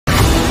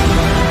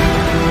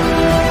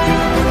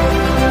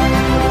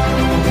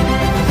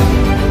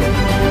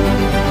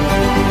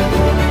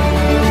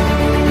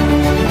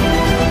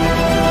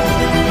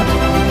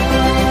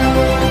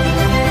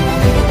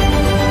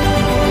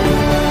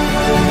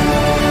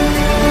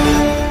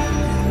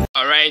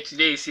Alright,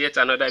 today is yet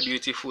another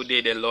beautiful day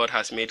the Lord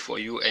has made for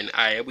you and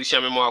I. We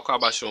shall more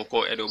about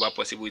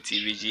Possible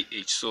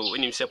TVGH. So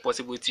when you say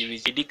Possible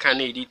TVG, the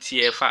can edit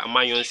here for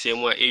my own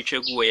same way.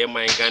 Go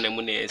my Ghana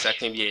money and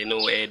second year no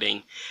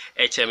wedding.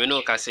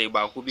 HMNO can say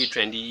about who be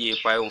trendy year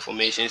by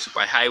information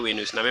super highway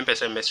news. Now,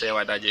 person message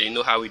what that you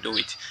know how we do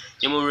it.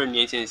 You more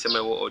remaining some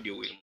audio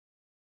way.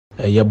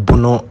 A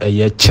bono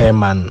a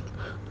chairman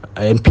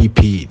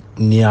MPP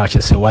near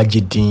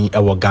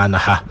Chesewajidin Ghana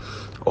ha.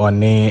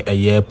 One a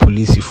year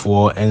police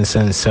for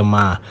ensign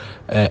sema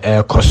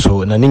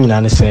koso na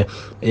nyina ne se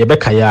ye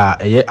bekaya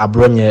ye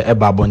Abronye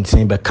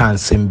ebabontin be kan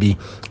sembi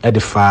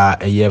edifa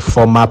ye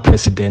former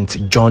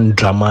president John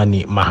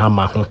Dramani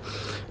Mahama ho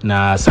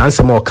na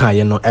sansema o kan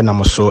ye no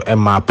enam so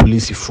ema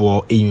police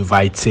for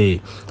invite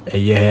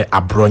ye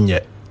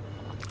Abronye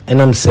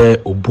enam se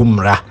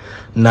obumra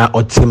na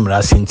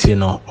otimra senti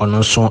no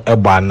ono so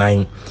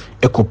eboanan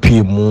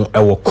ekopi mu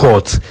ewo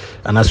court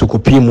anaso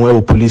kopi mu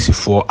ewo police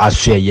for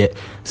ahye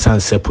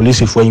sanse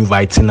police for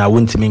invite na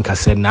wontimi nka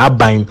se na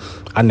aban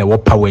ana wo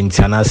power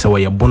nti anase wo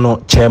ye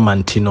bono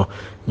chairman tino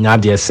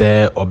nyade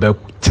se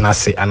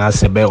obetenase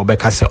anase be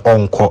obekase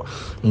onko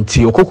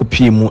nti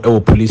okokopi mu ewo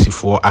police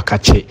for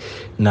akache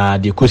na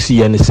de kosi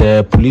ye ne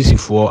se police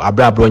for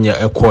Abronye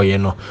ekoye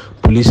no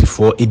police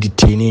for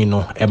editini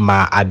no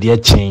ema ade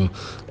chen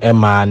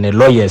ema ne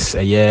lawyers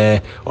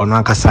ono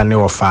ankasa ne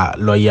ofa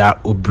lawyer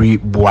Obri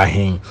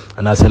Buahen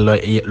anase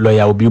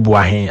lawyer Obri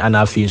Buahen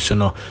ana afi so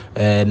no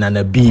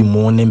na bi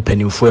mu ne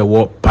mpanimfo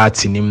ewo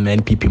party ni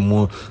NPP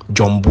mu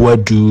John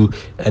Boadu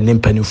ne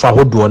mpanimfo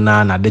ahodo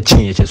na de chen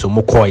ye so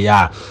mo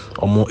koya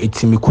omo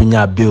etimi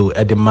kunya bill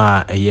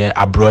edema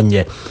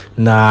Abronye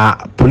na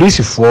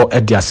police for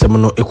edi asem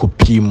no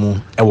ekopi mu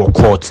ewo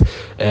court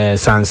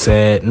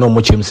sanse no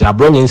mo chimse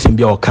Abronye nsim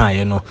bia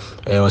okan no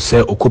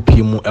ose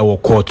okopi mu ewo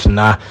court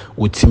na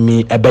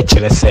wotimi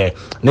ebekere se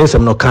ne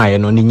nsem no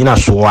kan no ni nyina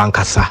so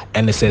ankasa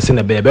ene se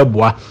ne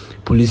beboa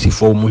police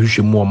for mu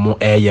hwehwe mu omo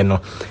no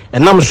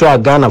enam so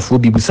Ghana fo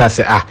bibusa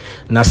se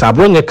na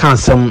Abronye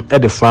kansem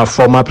edefa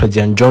former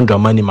president John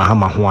Dramani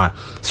Mahama ho a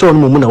so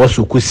no mu na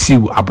waso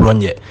kosiw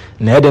Abronye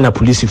na ede na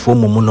police for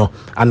mu no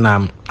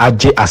ana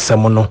age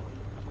asem no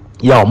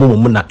ya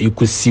omo na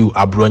ekosiw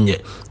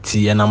Abronye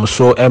ti enam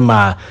so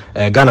ema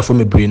Ghana fo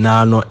mebri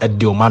na no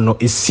ede o ma no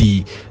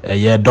esi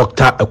ye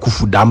Dr.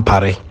 Akufu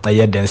Dampare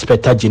ye the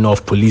Inspector General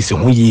of Police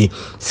hu yi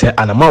se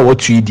anama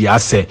wotu idi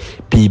ase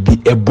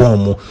bibi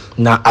ebomu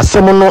na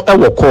asem no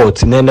ewo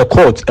court na ne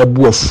court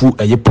ebu afu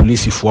ye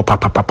police fo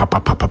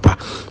papa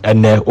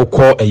ene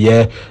okọ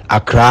ye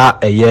Accra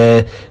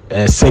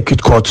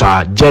circuit court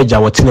judge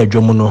awotena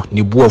dwomu no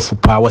ni bu afu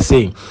pa was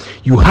saying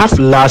you have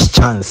last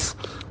chance.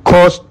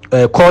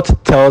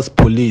 Court tells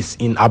police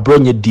in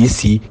Abronye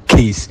DC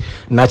case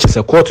na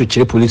chese court to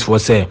chire police for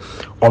say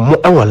omo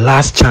our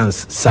last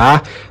chance sa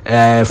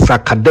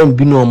frakadam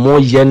bi no mo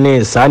ye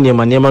ne sa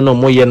nema no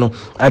mo ye no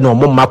na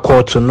omo ma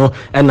court no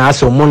na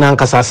ase omo na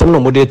nkasa asem no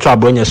mo de to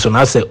Abronye so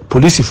na ase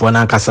police for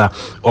na nkasa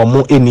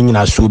omo eni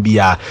nyina so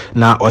bia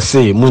na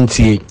ose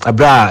muntie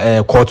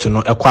abra court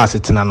no ekwa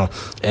asetena no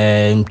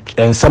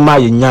ensema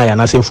ye nya ya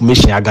na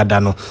information agada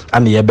no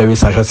ana ye be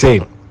research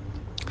say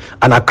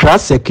an Accra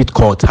Circuit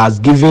Court has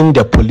given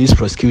the police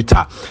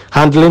prosecutor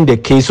handling the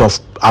case of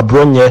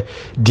Abronye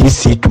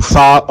DC to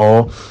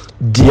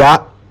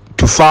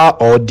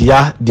file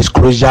their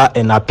disclosure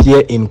and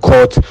appear in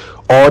court,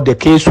 or the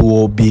case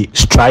will be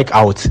strike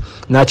out.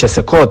 Now, just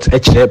a court,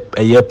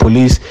 a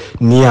police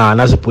near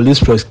as a police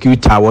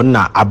prosecutor one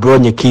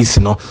Abronye case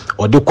no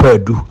or the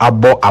do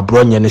abo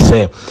Abronye ne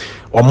say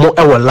omo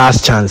our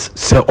last chance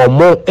say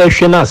omo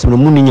ehwenas no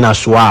muni nyina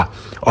so a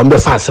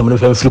ombe fa asem no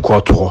fa free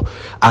court ho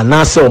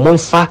ana say omo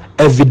fa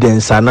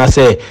evidence ana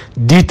say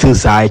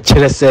details a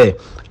kire say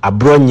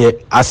Abronye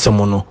asem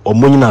no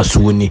omo nyina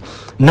so ni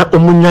na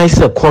omo nwan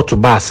say court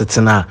ba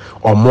asetena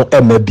omo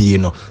emabie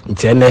no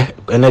nti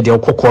ene de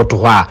court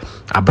ho a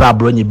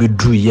Abronye bi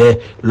dru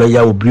ye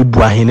lawyer Obri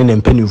Buahen ne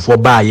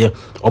mpanimfo ba ye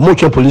omo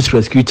twa police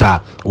prosecutor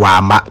wa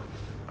ama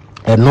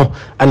no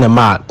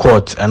anema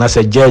court and as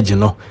a judge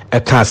no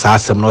can't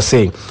ask no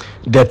saying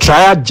the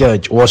trial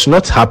judge was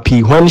not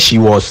happy when she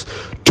was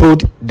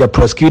told the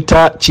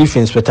prosecutor Chief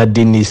Inspector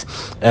Dennis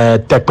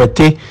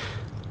Tekpete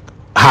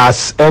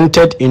has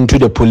entered into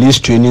the police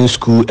training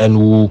school and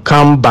will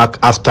come back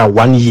after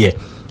 1 year.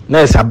 Now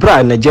it's a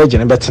brand the judge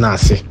and better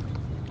say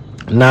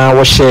now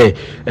we share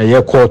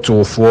a court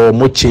for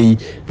mochi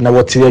na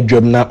what your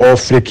job na all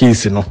free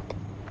case no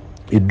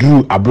it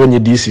drew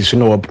Abronye DC so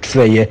no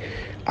free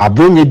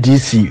Abronye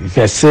DC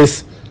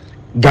versus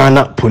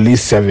Ghana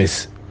Police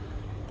Service.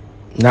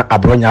 Na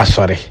Abronye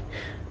sorry.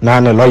 Na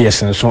no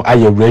lawyers and so are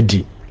you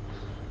ready?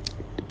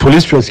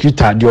 Police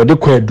prosecutor the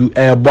other do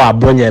bo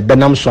Abronye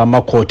benam so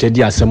ama court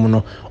di asem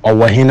no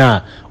owo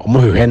hena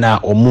omohwehwe na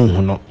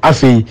omuhu no.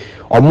 Afei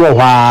omo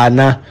hwa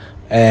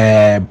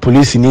na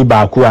police ni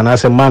ba ku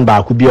anase man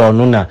ba ku bi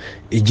onu na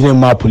ejine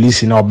ma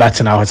police na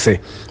obate na ho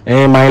say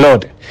my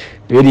lord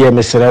we dey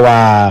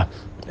mesrewa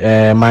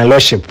my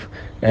lordship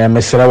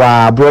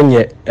mesrewa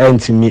Abronye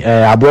entimi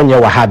Abronye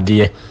wa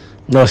hade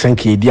no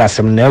senke di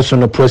asem na so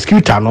no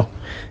prosecutor no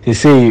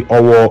say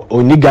owo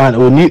onigan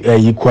oni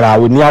yikura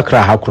oni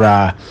akra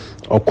hakura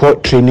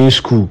okọ training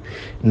school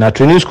na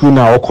training school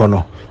na okọ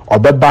no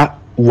obeba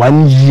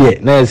 1 year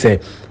na say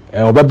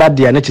obeba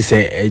dia na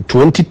say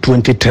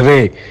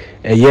 2023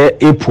 ye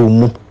April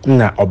mu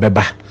na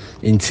obeba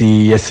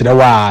nti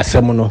yesrewa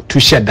asem no to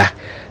sheda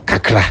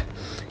kakra.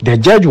 The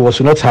judge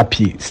was not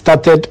happy,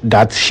 stated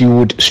that she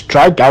would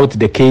strike out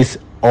the case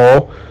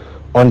or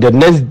on the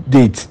next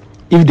date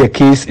if the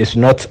case is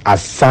not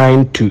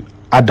assigned to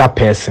other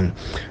person.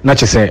 Not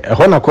to say,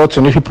 when I call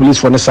to police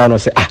for the son or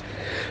say,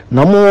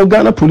 no more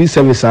Ghana Police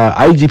Service,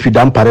 IGP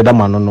Dampare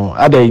Gh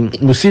are they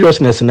no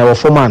seriousness in our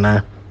form,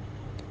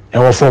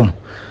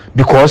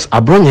 because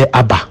Abronye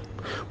Abba,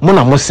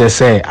 Mona Mose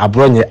say,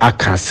 Abronye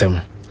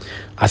Akasem.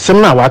 Asem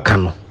na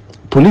wakano,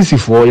 police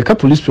for a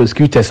police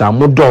prosecutors are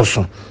more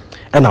dorsum.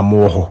 And I'm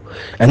more.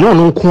 And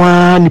no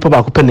kwa nipa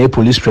ba ko pe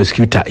police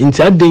prosecutor.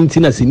 Inti adenti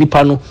na si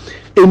nipa no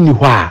eni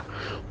hɔ a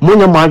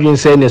monya madwen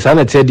sɛ ne sa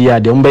na te dia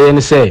de mbɛyɛ ne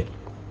sɛ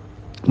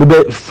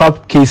be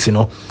fab case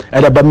no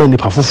e da ba ma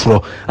nipa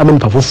foforo ama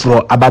nipa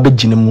foforo aba be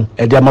gine mu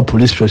e de ama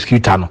police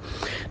prosecutor no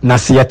na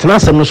se yetena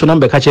asɛm no so na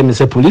mbɛka kyɛ me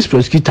sɛ police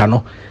prosecutor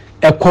no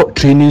ekɔ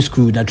training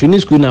school na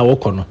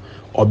wɔkɔ no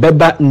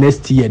obeba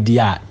next year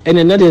dia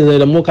ene na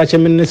de mo ka kyɛ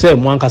me ne sɛ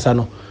mo ankasa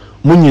no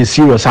munye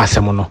serious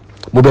asɛm no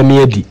mo be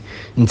me adi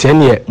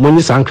ntene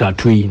monyi sankra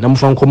toyi na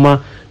mfa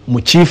nkoma mo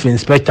chief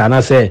inspector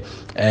na say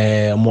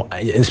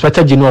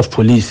inspector general of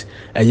police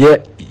ye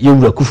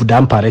Yewura Kufu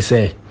Dampare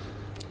say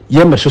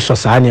ye me so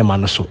saa ne ma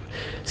no so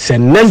se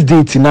next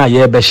date na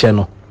ye be hye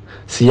no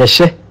se ye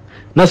hye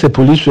na se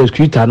police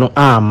prosecutor no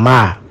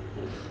ama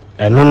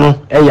eno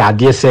no ya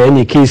ade say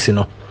any case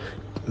no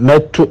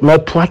meto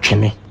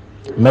atwene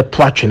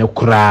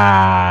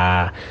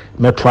kura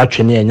meto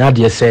atwene enya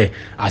de say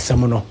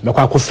asem no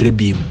mekwa akofre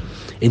bi mu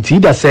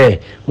enti da say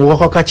mo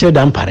wakɔka kyerɛ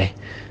Dampare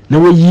na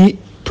wayi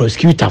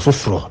prosecutor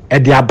foforo e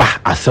de aba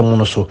asɛm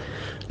no so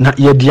na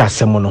ye di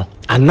asɛm no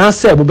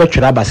anase bo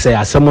betwere aba say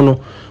asɛm no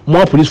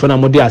mo police for na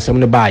mo di asɛm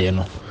no baaye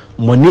no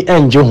moni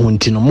enje ho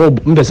nti no mo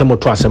mbese mo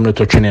to asɛm no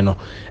to twene no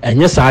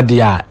enye saa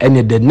de a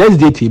ene the next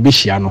day te be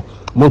hia no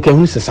mo ka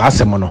hu se saa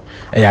asɛm no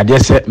e ya de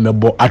se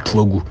mebo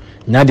atoagu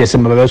nya de se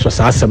mebe so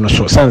saa asɛm no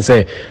so san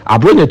say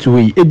Abronye to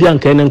yi e bia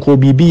nkan nko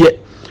bibiye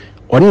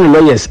oni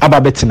lawyers aba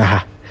betena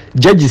ha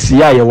Judgès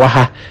ya ye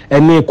waha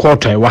ene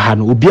court e waha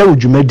no obia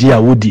odwumadi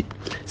a wodi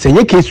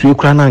senye case we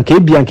kura na nka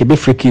ebia nka be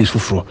free case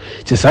fufuro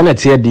ti sa na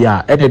tie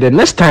dia e the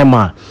next time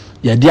a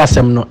ye di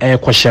asem no e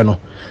kwhye no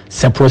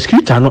se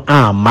prosecutor no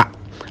ama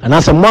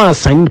anasa mo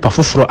asan pa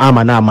fufuro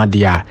ama na ama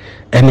dia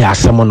ene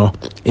asem no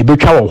e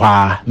betwa wo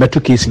hwa meto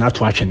case na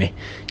to atwene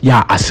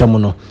ya asem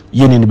no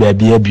ye ni ba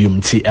bia bium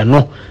ti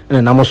eno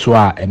ene nam so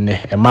a ene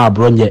e ma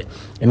Abronye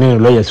ene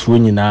lawyers fu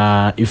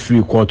nyina e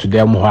free court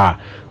dem ho a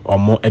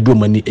omo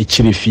edomani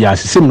echire fia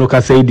sisem no ka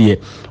say de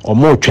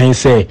omo twen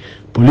say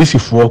police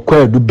fo kwa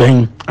edu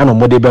ben ana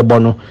omo de bebo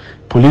no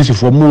police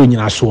fo mu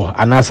nyina so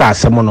anasa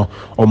asem no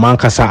omo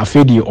ankasa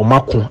afedi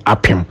omako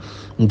apem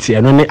nti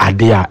eno ne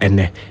ade a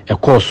ene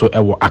ekoso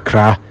ewo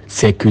Accra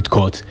Circuit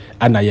Court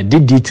ana ye de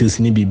details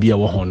ni bibia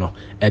wo ho no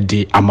e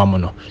de amamo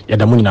no ye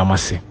da mu nyina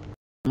mase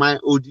my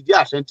odidi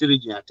Ashanti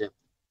region atem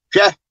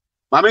hwe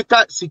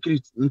mameka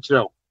secret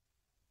nkyerɛw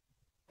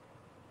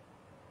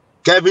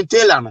Kevin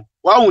Taylor no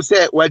wa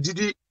say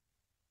odidi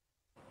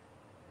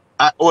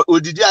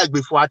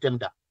agbefo atem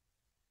da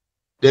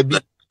bi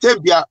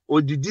tembia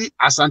odidi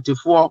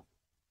asantefo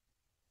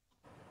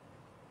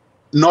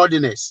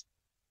Northerners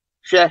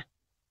hwe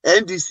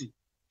NDC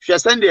hwe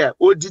sende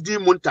odidi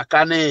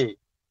muntaka ne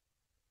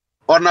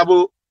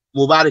Honorable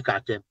Mubarak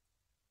atem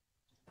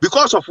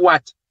because of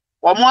what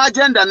omo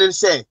agenda ne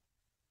say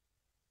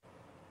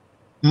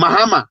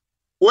Mahama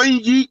when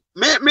ye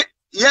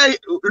yeah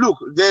look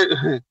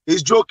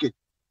he's joking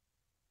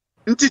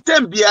nti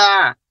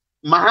tembia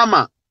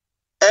Mahama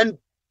and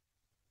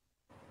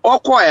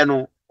okoye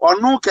no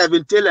onu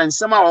Kevin Taylor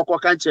nsema okọ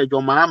kan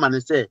chejo Mahama ne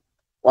say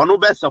onu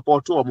be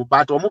support o mo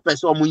but o mo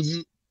pese o mo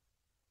yi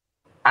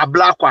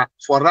ablakwa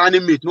for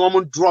running mate no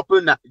mo drop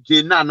na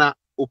Jenana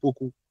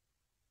Opoku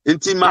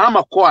nti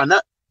Mahama ko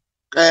na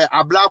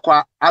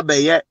ablakwa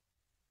abeye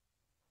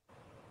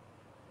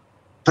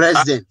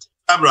president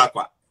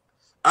ablakwa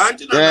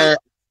anti na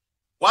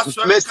what's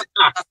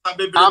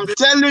I'm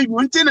telling you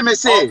until me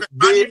say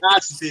they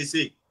are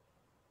say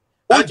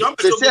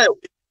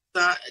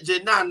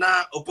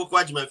Jenana Opoku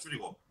ajima free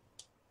wo.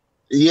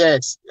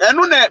 Yes, and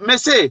when me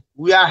say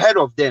we are ahead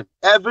of them.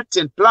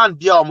 Everything plan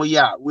bia omo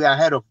ya, we are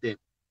ahead of them.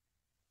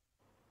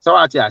 So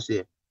what I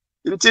say,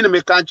 until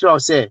me country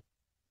say,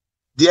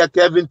 dear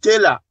Kevin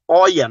Taylor,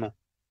 oh yeah no,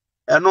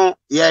 and no,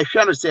 yeah,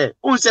 shall say,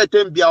 who said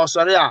them bia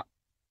osore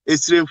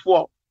extreme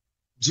for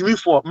Jimmy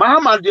for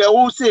Mahama they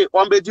all say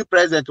on be the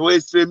president or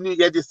extremely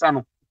ye the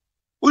son.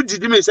 Who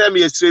did me say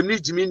me extremely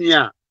Jimmy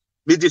nia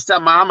me the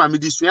son Mahama me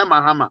the sua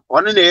Mahama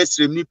on an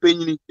extremely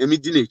penny a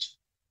midinage.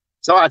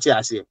 So what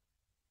I say.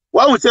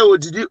 Why we say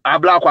odidi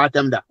ablakwa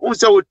atemda? Who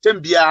say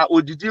otembia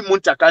odidi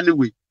muntaka ne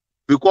we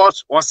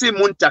because o say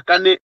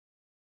muntaka ne